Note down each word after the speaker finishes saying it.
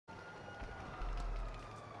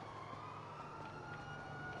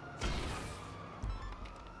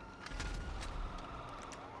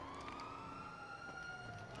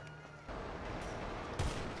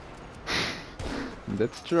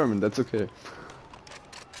that's German, that's okay.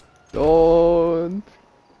 Don't.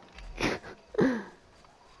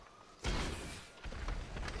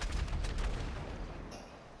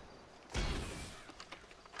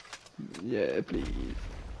 Yeah, please.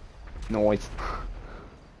 Noise.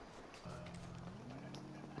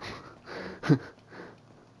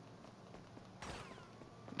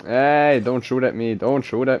 Hey, don't shoot at me, don't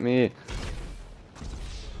shoot at me.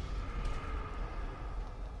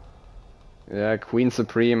 Yeah, Queen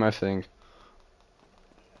Supreme, I think.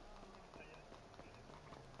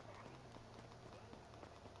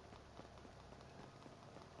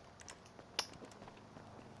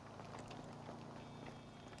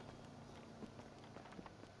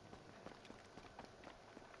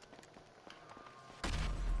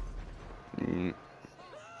 Mm.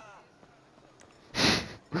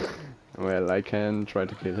 Well, I can try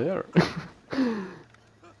to kill her.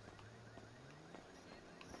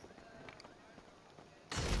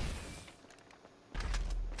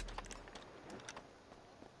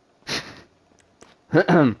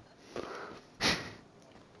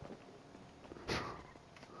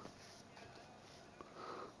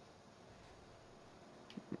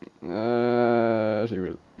 She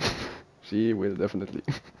will. She will definitely.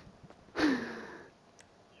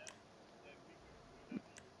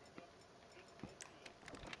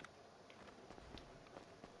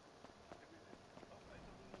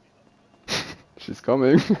 She's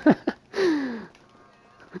coming.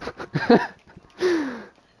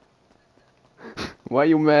 Why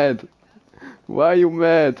you mad? Why you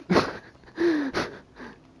mad?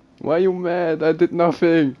 Why you mad? I did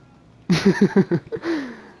nothing.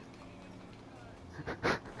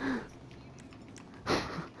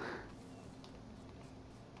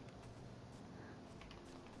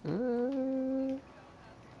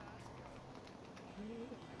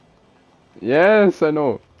 Yes, I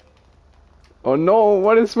know. Oh no,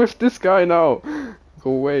 what is with this guy now?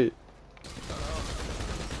 Go away.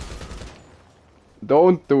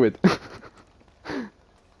 Don't do it.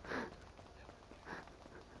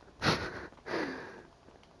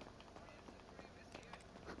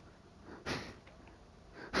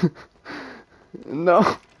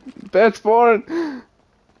 No, bad spawn.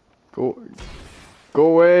 Go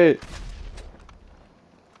away.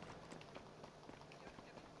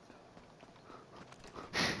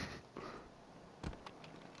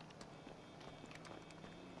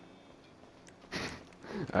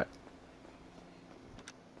 I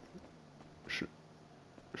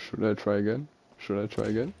should I try again? Should I try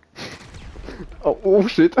again? Oh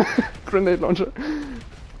shit! Grenade launcher.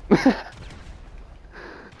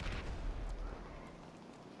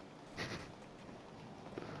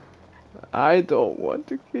 I don't want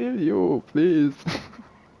to kill you, please.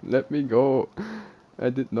 Let me go. I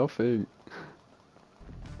did nothing.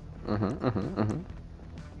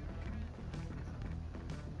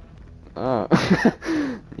 Ah.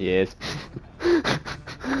 Yes.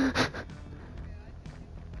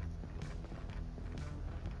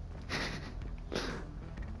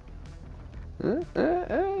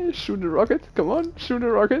 Shoot the rocket. Come on, shoot the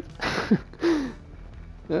rocket.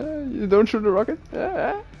 You don't shoot the rocket.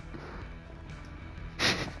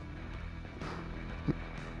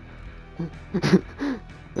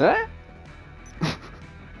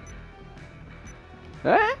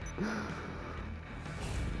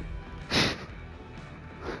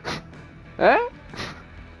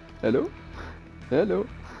 Hello? Hello?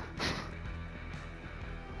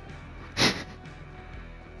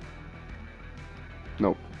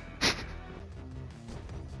 No.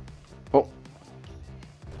 Oh.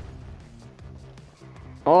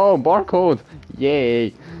 Oh, barcode!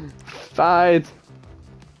 Yay! Fight!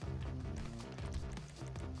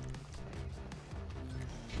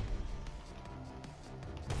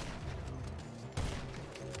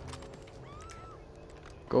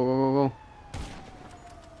 Go, go, go, go.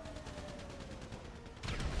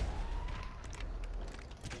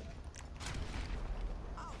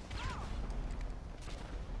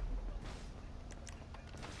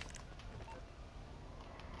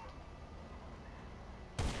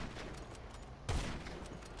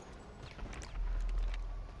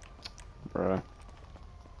 Bruh.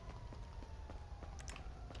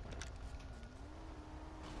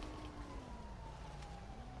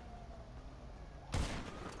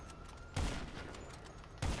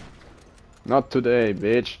 Not today,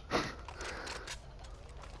 bitch.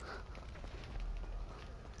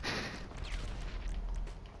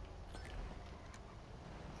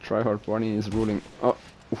 Tryhard Bunny is ruling. Oh.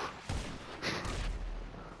 Oof.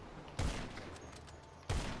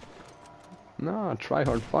 No,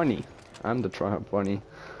 Tryhard Bunny. I'm the Tryhard Bunny.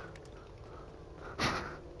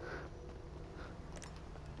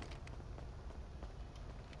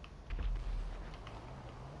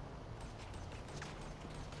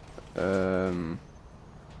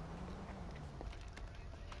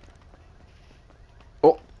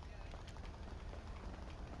 Oh.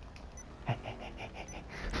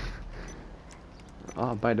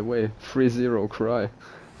 Ah, by the way, 3-0 cry.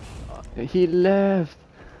 He left.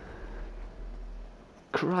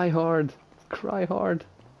 Cry hard. Cry hard.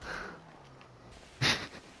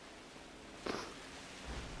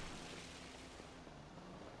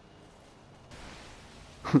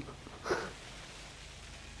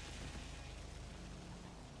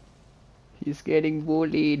 He's getting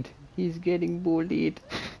bullied. He's getting bullied.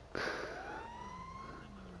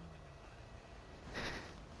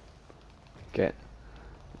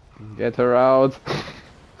 Get her out.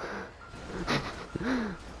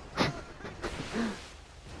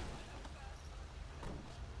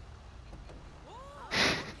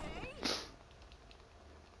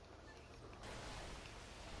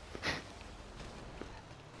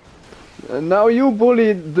 And now you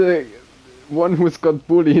bullied the one who's got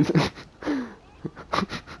bullied.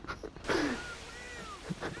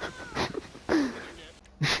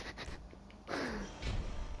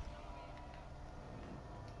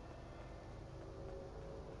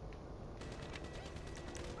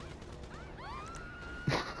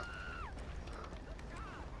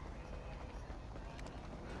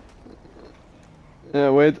 Yeah,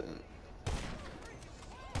 wait.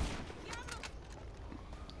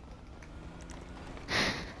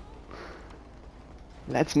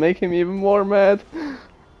 Let's make him even more mad.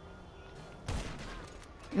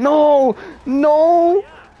 No! No!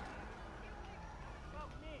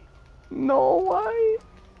 No, why?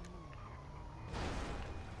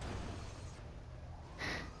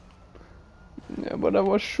 Yeah, but I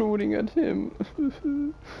was shooting at him.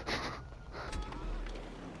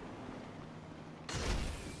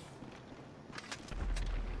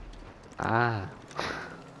 Ah.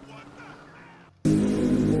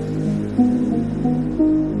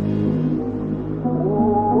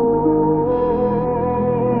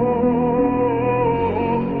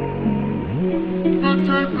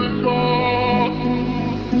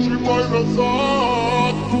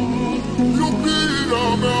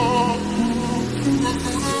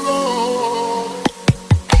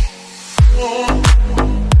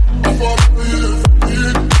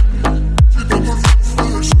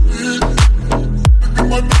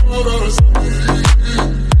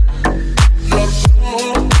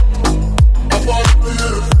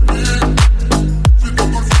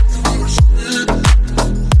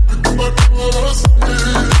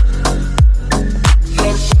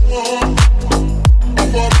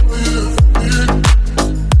 What?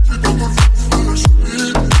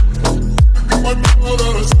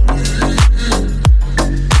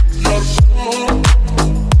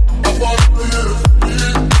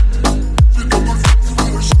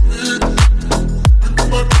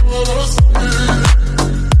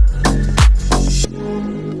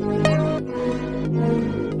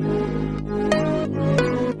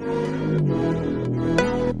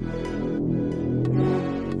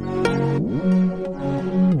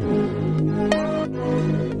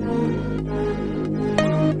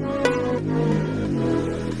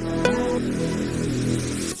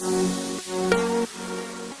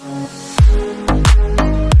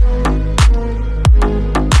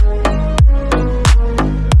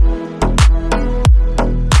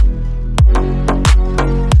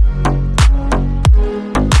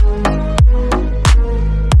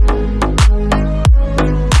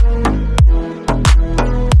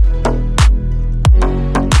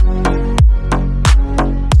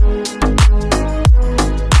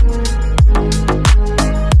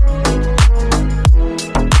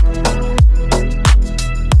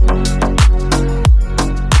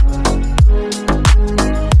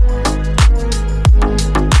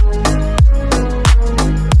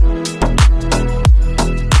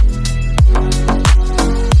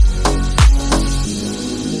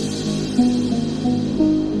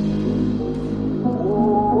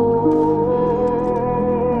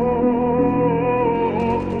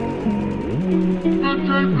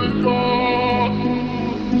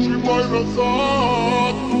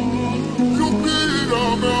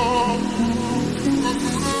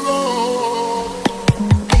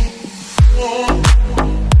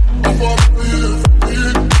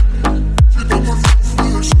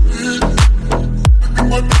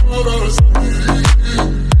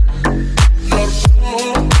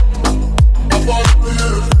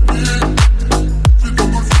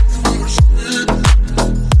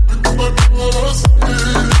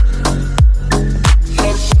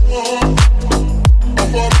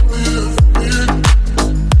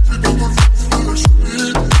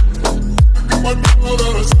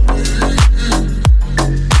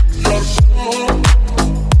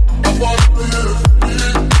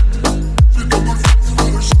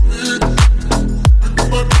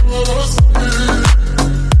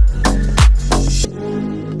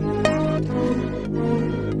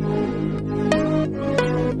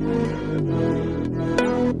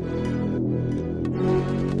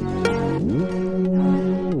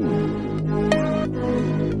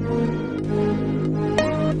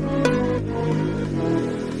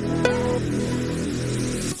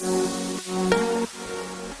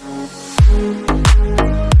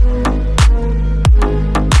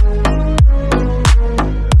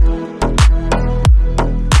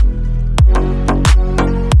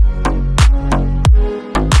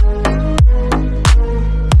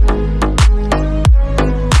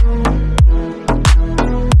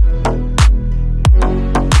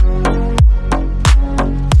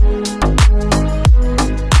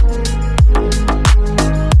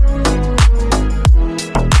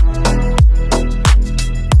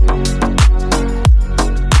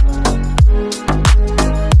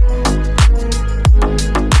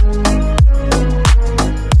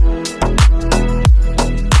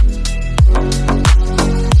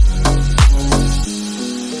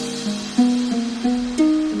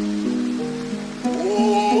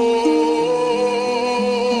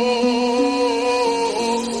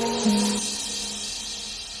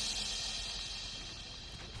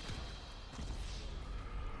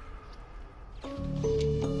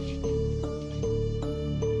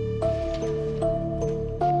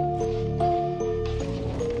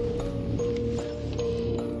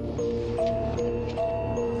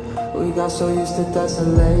 We got so used to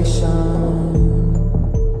desolation.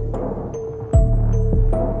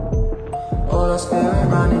 All our spirit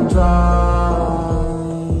running dry.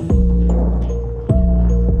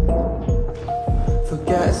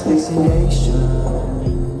 Forget asphyxiation.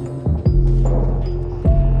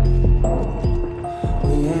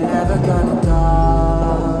 We ain't ever gonna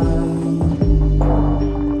die.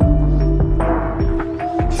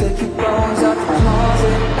 Take your bones out the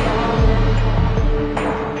closet.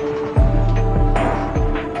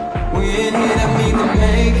 We ain't here to meet the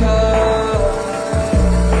maker.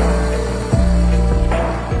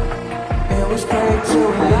 It was great till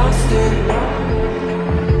we lost it.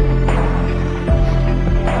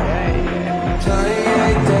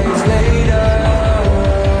 28 days later,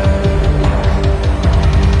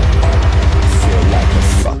 I feel like a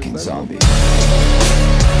fucking zombie.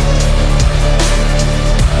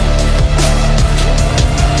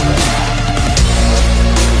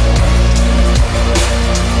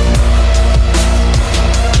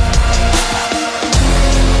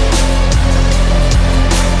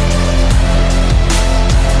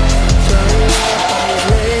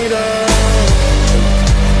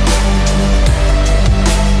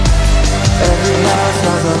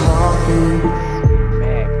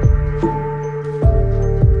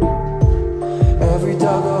 Every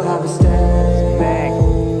dog will have a stay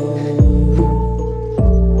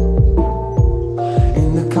in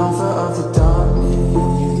the comfort of the darkness.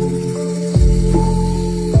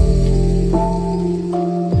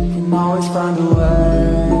 You can always find a way.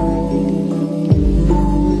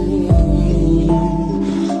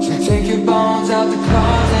 So take your bones out the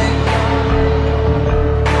closet.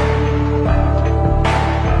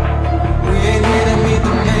 We ain't here to meet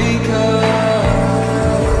the maker.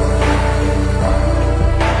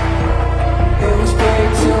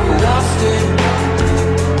 Till we lost it.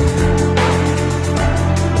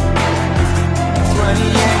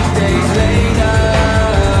 28 days later,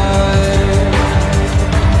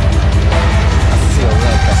 I feel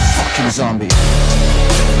like a fucking zombie.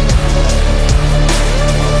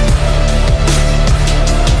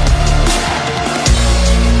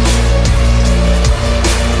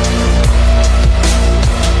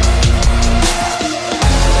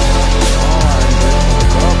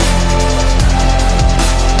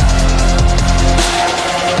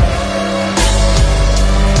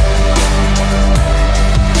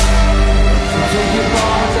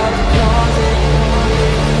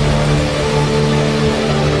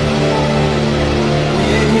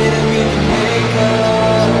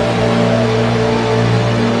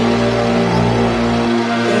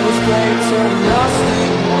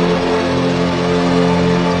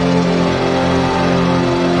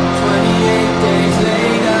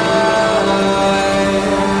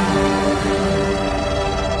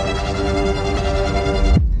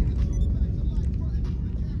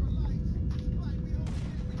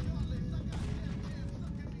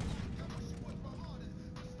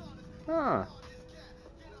 Huh.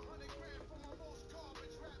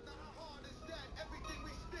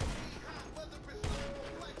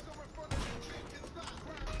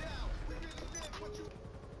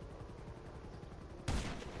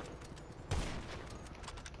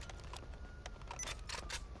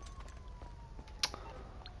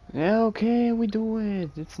 Yeah, okay, we do it.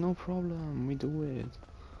 It's no problem. We do it.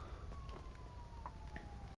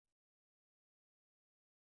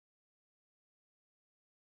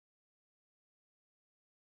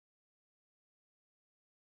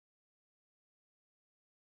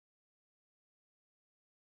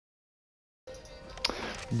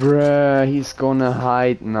 Bruh, he's gonna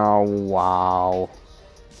hide now. Wow.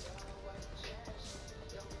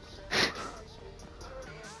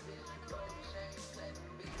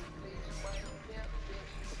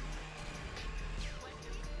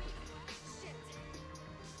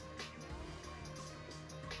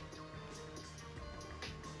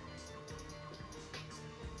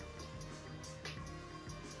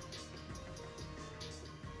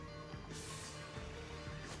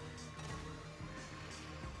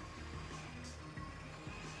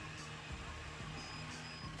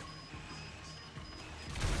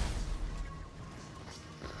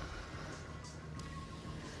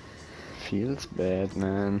 Feels bad,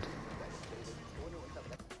 man.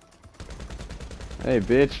 Hey,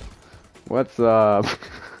 bitch. What's up?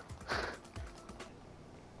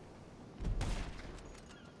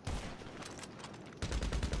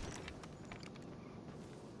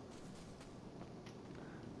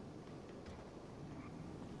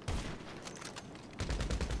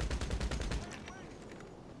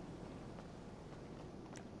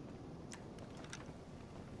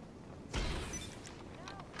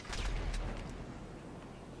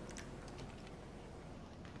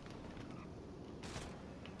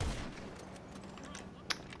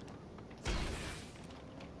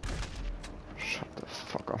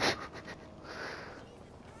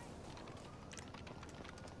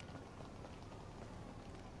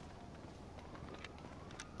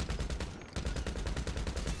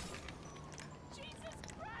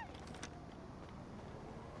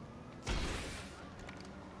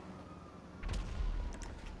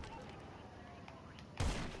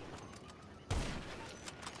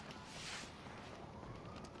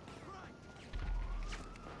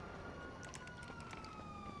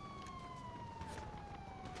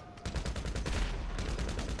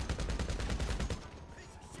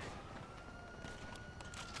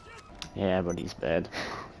 Yeah, but he's bad.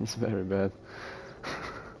 He's very bad.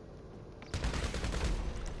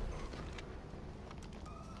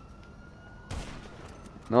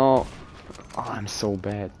 No. Oh, I'm so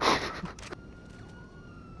bad.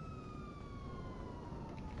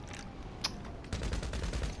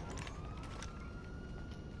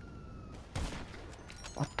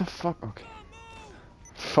 What the fuck? Okay.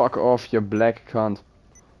 Fuck off, you black cunt.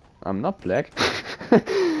 I'm not black.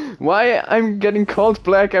 Why I'm getting called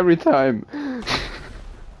black every time?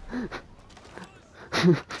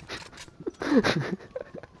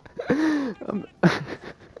 I'm,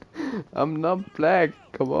 I'm not black.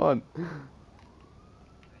 Come on.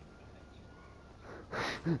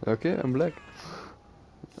 Okay, I'm black.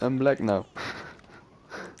 I'm black now.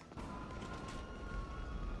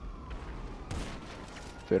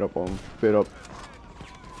 Fade up on. Fade up.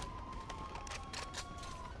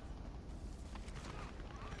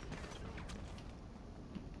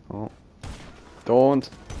 Oh. Don't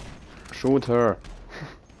shoot her.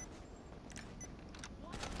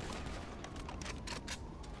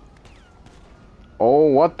 Oh,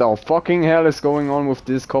 what the fucking hell is going on with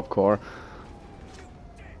this cop car?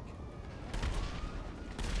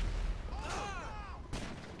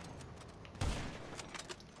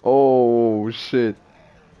 Oh shit.